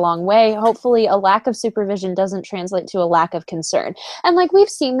can go a long way. Hopefully, a lack of supervision doesn't translate to a lack of concern. And like we've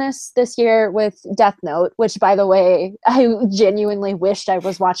seen this year with Death Note, which by the way, I genuinely wished I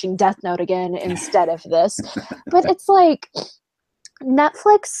was watching Death Note again instead of this. But it's like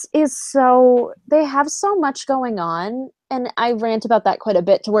Netflix is so they have so much going on, and I rant about that quite a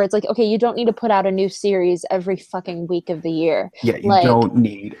bit to where it's like, okay, you don't need to put out a new series every fucking week of the year. Yeah, you Like, don't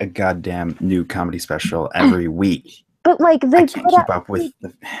need a goddamn new comedy special every week. but like I can't keep up with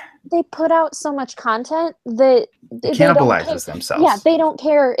they put out so much content that it they don't care. cannibalizes Yeah, themselves. they don't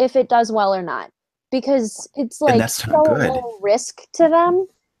care if it does well or not because it's And like that's not so good. low risk to them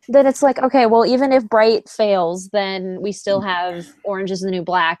that it's like, okay, well, even if Bright fails, then we still have Orange is the New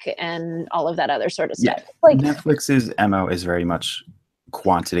Black and all of that other sort of Yeah. stuff. Like, Netflix's MO is very much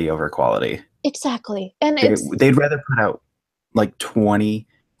quantity over quality. exactly. And They, it's they'd rather put out like 20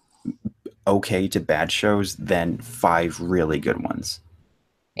 okay to bad shows than 5 really good ones.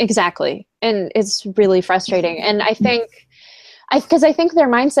 exactly. And it's really frustrating. And because I think their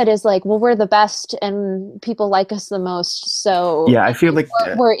mindset is like, well, we're the best and people like us the most. So Yeah, I feel like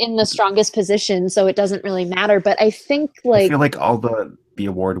we're in the strongest position. So it doesn't really matter. But I think like, all the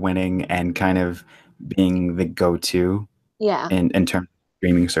award winning and kind of being the go-to yeah. in terms of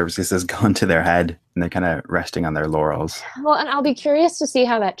streaming services has gone to their head and they're kind of resting on their laurels. Well, and I'll be curious to see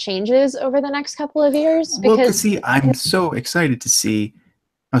how that changes over the next couple of years Well, because because, see, I'm so excited to see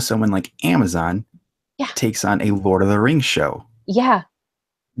how someone like Amazon yeah, takes on a Lord of the Rings show. yeah.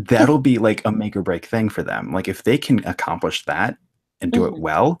 'Cause- That'll be like a make or break thing for them. Like if they can accomplish that and do it Mhm,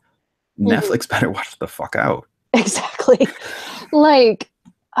 well, mhm. Netflix better watch the fuck out. Exactly. Like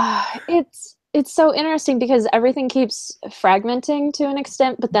it's so interesting because everything keeps fragmenting to an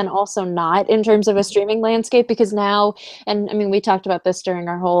extent, but then also not in terms of a streaming landscape because now, and I mean we talked about this during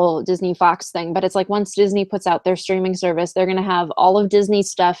our whole Disney Fox thing, but it's like once Disney puts out their streaming service, they're going to have all of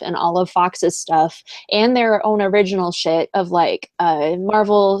Disney's stuff and all of Fox's stuff and their own original shit of like a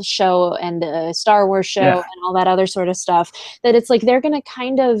Marvel show and a Star Wars show Yeah. and all that other sort of stuff that it's like they're going to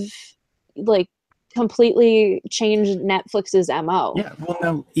kind of like completely changed Netflix's MO. Yeah. Well,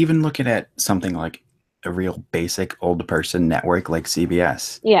 now even looking at something like a real basic old person network like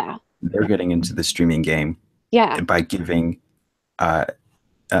CBS, Yeah. they're getting into the streaming game Yeah. by giving uh,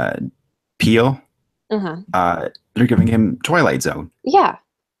 uh, Peel, Uh-huh. they're giving him Twilight Zone. Yeah.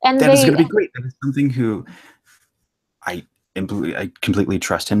 And That is they going to be great. That is something who I I completely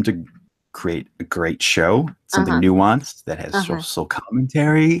trust him to create a great show, something uh-huh. nuanced that has Uh-huh. social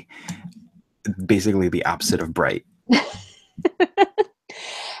commentary, basically the opposite of Bright.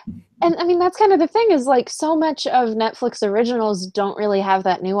 And I mean that's kind of the thing is like so much of Netflix originals don't really have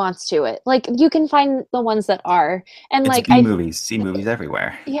that nuance to it. Like you can find the ones that are. And It's like B movies, C movies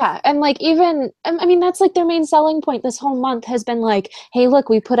everywhere. yeah, and like even I mean that's like their main selling point this whole month has been like, hey, look,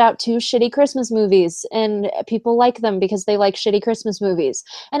 we put out 2 shitty Christmas movies and people like them because they like shitty Christmas movies.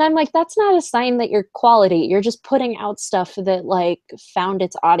 And I'm like, that's not a sign that you're quality. You're just putting out stuff that like found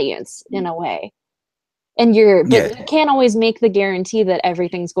its audience in a way. And but Yeah, you can't always make the guarantee that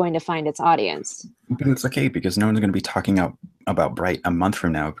everything's going to find its audience. but it's okay because no one's going to be talking about Bright a month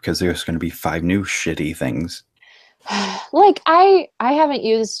from now because there's going to be 5 new shitty things. Like I haven't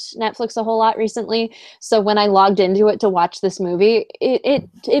used Netflix a whole lot recently, so when I logged into it to watch this movie,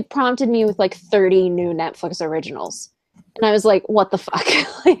 it prompted me with like 30 new Netflix originals. And I was like, what the fuck?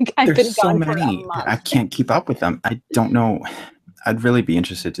 Like I've been There's so gone for a many that I month. can't keep up with them. I don't know. I'd really be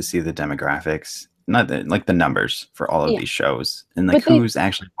interested to see the demographics, not like the numbers for all of Yeah. these shows, and like But they who's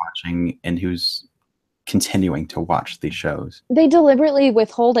actually watching and who's continuing to watch these shows. they deliberately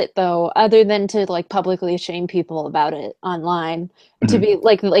withhold it though, other than to like publicly shame people about it online. To Mhm. be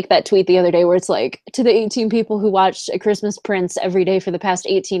like that tweet the other day where it's like to the 18 people who watched A Christmas Prince every day for the past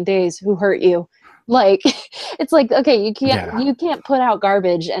 18 days who hurt you. Like it's like okay, Yeah. you can't put out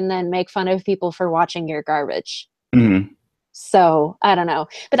garbage and then make fun of people for watching your garbage. Mhm. So, I don't know.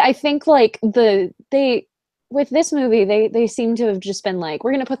 But I think like with this movie, they seem to have just been like,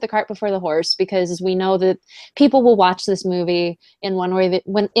 we're going to put the cart before the horse because we know that people will watch this movie in one way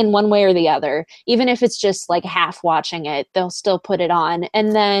in one way or the other. Even if it's just like half watching it, they'll still put it on,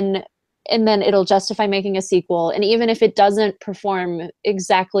 and then it'll justify making a sequel. And even if it doesn't perform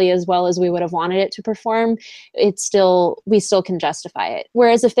exactly as well as we would have wanted it to perform, we still can justify it.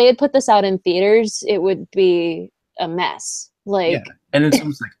 Whereas if they had put this out in theaters, it would be a mess. Like, yeah, and it's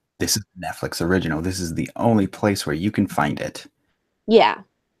almost like this is Netflix original. This is the only place where you can find it. yeah.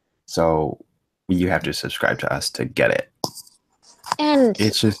 So you have to subscribe to us to get it. And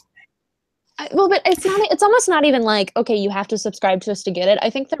it's just well, but it's almost not even like, okay, you have to subscribe to us to get it. I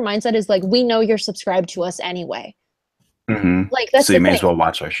think their mindset is like, we know you're subscribed to us anyway. Like, that's so you may as well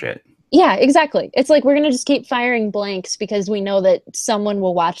watch our shit. Yeah, exactly. It's like, we're going to just keep firing blanks because we know that someone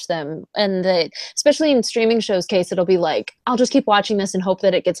will watch them. And that, especially in streaming shows case, it'll be like, I'll just keep watching this and hope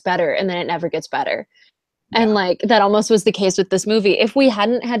that it gets better. And then it never gets better. And like, that almost was the case with this movie. If we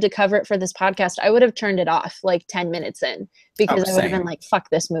hadn't had to cover it for this podcast, I would have turned it off like 10 minutes in, because I would have been like, fuck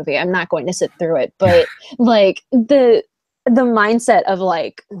this movie. I'm not going to sit through it. But like, the mindset of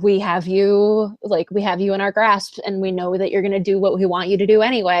like, we have you in our grasp, and we know that you're going to do what we want you to do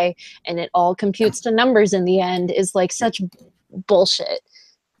anyway, and it all computes to numbers in the end, is like such bullshit.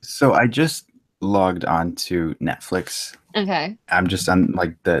 So I just logged on to Netflix. Okay. I'm just on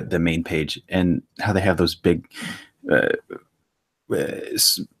like the main page, and how they have those big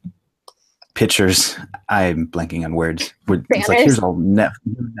pictures. I'm blanking on words. It's like, here's all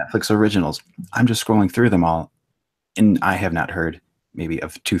Netflix originals. I'm just scrolling through them all, and I have not heard maybe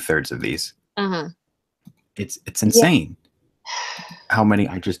of 2/3 of these. It's insane how many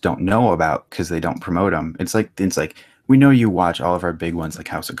I just don't know about because they don't promote them. It's like we know you watch all of our big ones like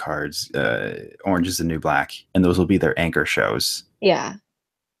House of Cards, Orange is the New Black, and those will be their anchor shows. Yeah.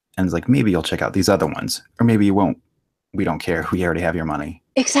 And it's like, maybe you'll check out these other ones, or maybe you won't. We don't care. We already have your money.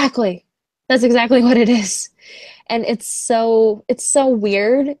 Exactly. That's exactly what it is. And it's so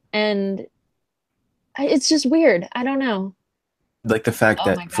weird, and it's just weird. I don't know. Like the fact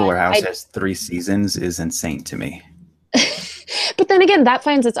that Fuller House has 3 seasons is insane to me. But then again, that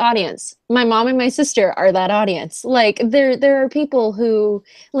finds its audience. My mom and my sister are that audience. Like, there are people who,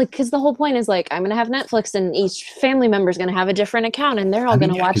 like, because the whole point is like, I'm going to have Netflix, and each family member is going to have a different account, and they're all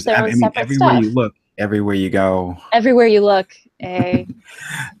going to watch their own separate everywhere stuff. You look, everywhere you go. Everywhere you look. Yeah.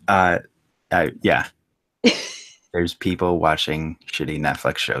 There's people watching shitty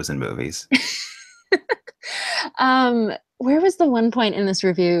Netflix shows and movies. Where was the one point in this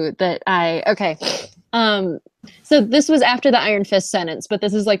review that so this was after the Iron Fist sentence, but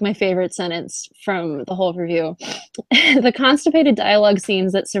this is like my favorite sentence from the whole review. The constipated dialogue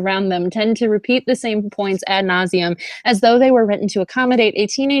scenes that surround them tend to repeat the same points ad nauseum, as though they were written to accommodate a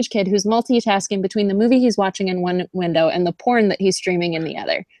teenage kid who's multitasking between the movie he's watching in one window and the porn that he's streaming in the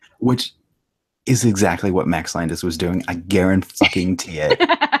other. Which is exactly what Max Landis was doing. I guarantee it.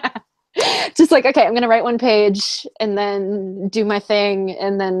 Just like, okay, I'm going to write one page and then do my thing,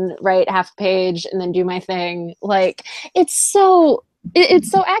 and then write half a page and then do my thing. Like, it's so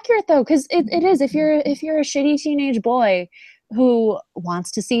accurate though. Cause it is, if you're a shitty teenage boy who wants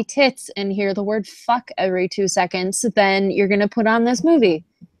to see tits and hear the word fuck every 2 seconds, then you're going to put on this movie.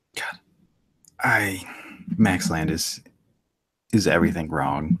 God, Max Landis is everything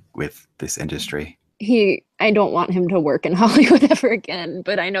wrong with this industry. I don't want him to work in Hollywood ever again,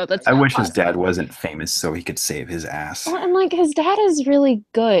 but I know that's I wish possible. His dad wasn't famous so he could save his ass. Well, and like, his dad is really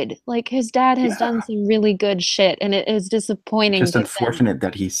good. Like, his dad has done some really good shit, and it is disappointing. Just unfortunate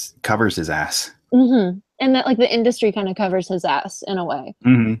that he covers his ass. Mm-hmm. And that like the industry kind of covers his ass in a way.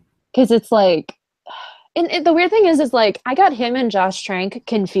 Mm-hmm. Because it's like, and the weird thing is like, I got him and Josh Trank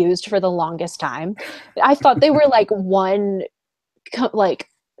confused for the longest time. I thought they were like one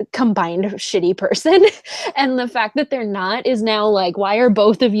combined shitty person, and the fact that they're not is now like, why are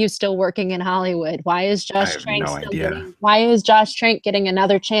both of you still working in Hollywood? Why is Josh Trank getting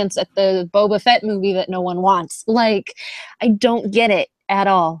another chance at the Boba Fett movie that no one wants? Like, I don't get it at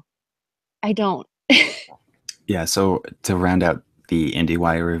all. I don't. Yeah, so to round out the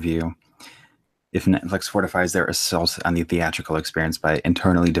IndieWire review, if Netflix fortifies their assault on the theatrical experience by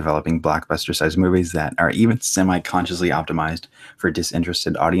internally developing blockbuster-sized movies that are even semi-consciously optimized for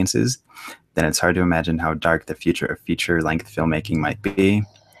disinterested audiences, then it's hard to imagine how dark the future of feature-length filmmaking might be.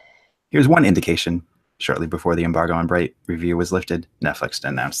 Here's one indication. Shortly before the embargo on Bright review was lifted, Netflix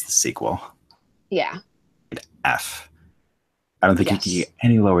announced the sequel. Yeah. F. I don't think you can get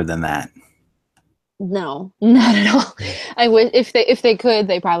any lower than that. No, not at all. I would, if they could,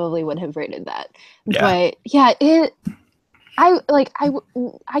 they probably would have rated that. Yeah. But yeah,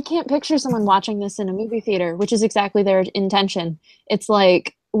 I can't picture someone watching this in a movie theater, which is exactly their intention. It's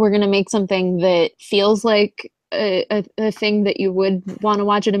like we're gonna make something that feels like a thing that you would want to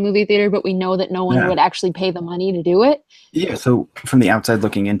watch at a movie theater, but we know that no one Yeah. would actually pay the money to do it. Yeah, so from the outside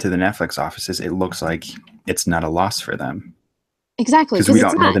looking into the Netflix offices, it looks like it's not a loss for them Exactly, because because we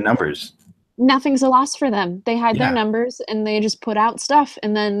it's don't know not. the numbers. Nothing's a loss for them. They hide their Yeah. numbers and they just put out stuff,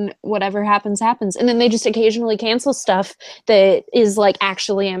 and then whatever happens happens. And then they just occasionally cancel stuff that is like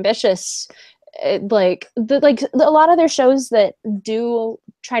actually ambitious. A lot of their shows that do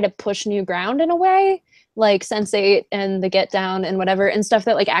try to push new ground in a way, like Sense8 and The Get Down and whatever, and stuff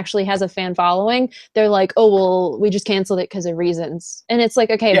that like actually has a fan following. They're like, oh well, we just canceled it because of reasons. And it's like,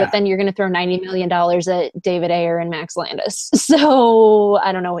 okay, but Yeah. then you're going to throw $90 million at David Ayer and Max Landis. So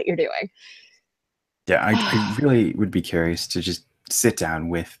I don't know what you're doing. Yeah, I really would be curious to just sit down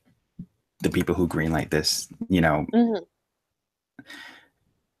with the people who greenlight this, Mhm.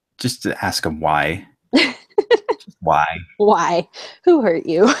 just to ask them why. Why? Why? Who hurt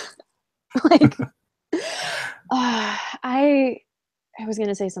you? Like, I was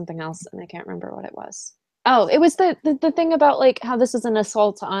gonna say something else and I can't remember what it was. Oh, it was the thing about like how this is an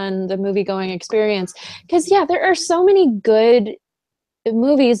assault on the movie going experience. Because yeah, there are so many good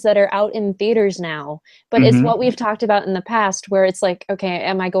movies that are out in theaters now, but it's Hmm. what we've talked about in the past where it's like, okay,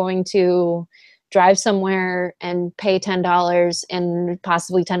 am I going to drive somewhere and pay $10 and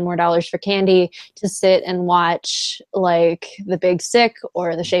possibly 10 more dollars for candy to sit and watch like The Big Sick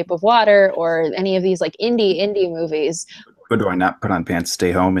or The Shape of Water or any of these like indie movies? Or do I not put on pants,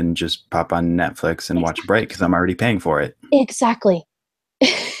 stay home, and just pop on Netflix and watch Bright because I'm already paying for it? Exactly.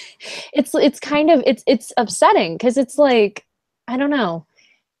 It's kind of it's upsetting because it's like, I don't know,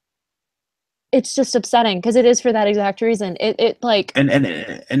 it's just upsetting because it is for that exact reason. It like,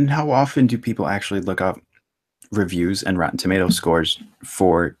 And how often do people actually look up reviews and Rotten Tomato scores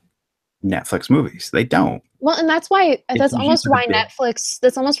for Netflix movies? They don't. well, and that's why It's usually for the big.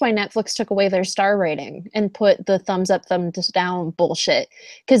 That's almost why Netflix took away their star rating and put the thumbs up, thumbs down bullshit.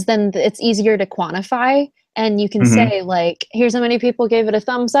 Because then it's easier to quantify, and you can Hmm. say like, here's how many people gave it a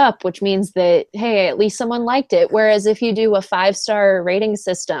thumbs up, which means that hey, at least someone liked it. Whereas if you do a 5-star rating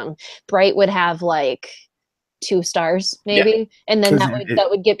system, Bright would have like 2 stars Yeah, maybe, and then because that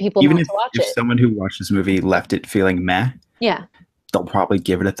would get people even more if to watch if it. someone who watched this movie left it feeling meh, Yeah, they'll probably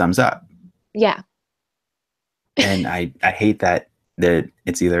give it a thumbs up. yeah. And I hate that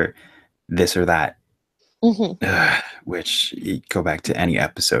it's either this or that. Hmm. Which you go back to any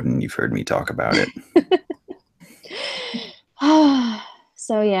episode and you've heard me talk about it.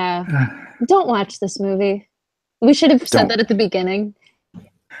 So yeah, don't watch this movie. We should have said Don't that at the beginning.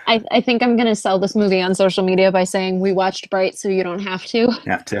 I think I'm gonna sell this movie on social media by saying we watched Bright so you don't have to.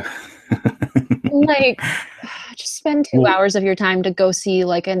 have to. Like, just spend two Well, hours of your time to go see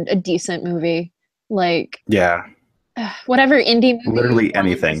like a decent movie. Like, yeah, whatever indie movie you literally wanted to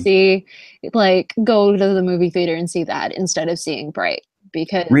anything. see, like go to the movie theater and see that instead of seeing Bright.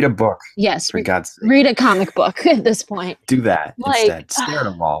 Because Read a book, yes, for God's sake. read a comic book at this point. Do that Like, instead. Stare at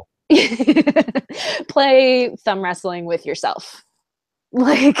a wall. play thumb wrestling with yourself.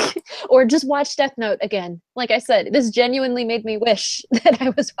 Like, or just watch Death Note again. Like I said, this genuinely made me wish that I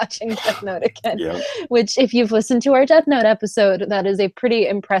was watching Death Note again, Yeah. which if you've listened to our Death Note episode, that is a pretty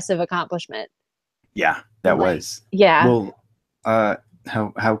impressive accomplishment. Yeah, that Like, was. yeah. Well,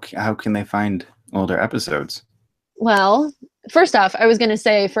 how can they find older episodes? Well, first off, I was going to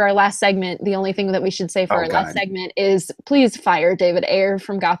say for our last segment, the only thing that we should say for Oh our last God, segment is please fire David Ayer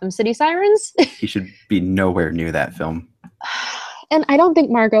from Gotham City Sirens. he should be nowhere near that film. And I don't think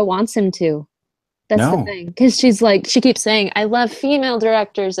Margot wants him to. That's the No, thing. Because she's like, she keeps saying, I love female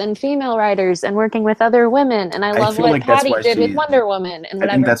directors and female writers and working with other women. And I I love feel what like that's Patty why did with she. Wonder Woman and I think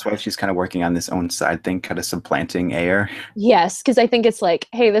whatever. that's why she's kind of working on this own side thing, kind of supplanting Ayer. Yes, because I think it's like,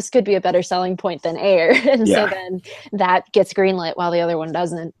 hey, this could be a better selling point than Ayer. And so Yeah. then that gets greenlit while the other one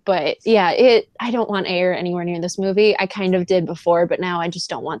doesn't. But yeah, I don't want Ayer anywhere near this movie. I kind of did before, but now I just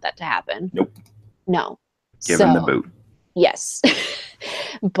don't want that to happen. Nope. No. Give him the So boot. yes.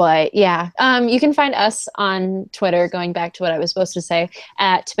 But yeah, you can find us on Twitter, going back to what I was supposed to say,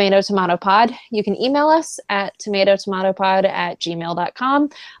 at Tomato Tomato Pod. You can email us at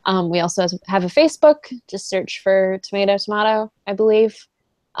tomatotomatopod@gmail.com. We also have a Facebook. Just search for Tomato Tomato, I believe.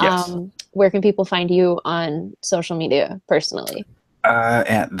 Yes. Where can people find you on social media personally?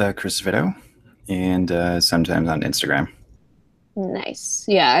 At the Chris Vito, and sometimes on Instagram. Nice.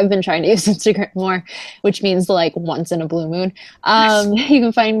 Yeah, I've been trying to use Instagram more, which means like once in a blue moon. Nice. You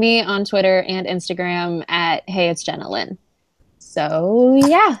can find me on Twitter and Instagram at Hey It's Jenna Lynn. So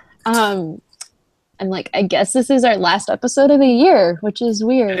yeah. I'm like, I guess this is our last episode of the year, which is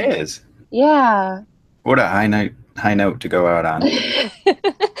weird. It is. Yeah. What a high note to go out on.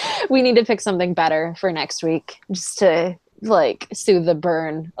 We need to pick something better for next week just to like soothe the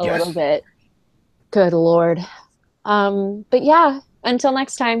burn a little bit. Good Lord. But yeah, until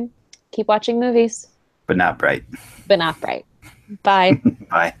next time, keep watching movies. But not bright. But not bright. Bye.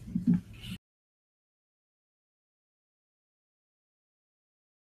 Bye.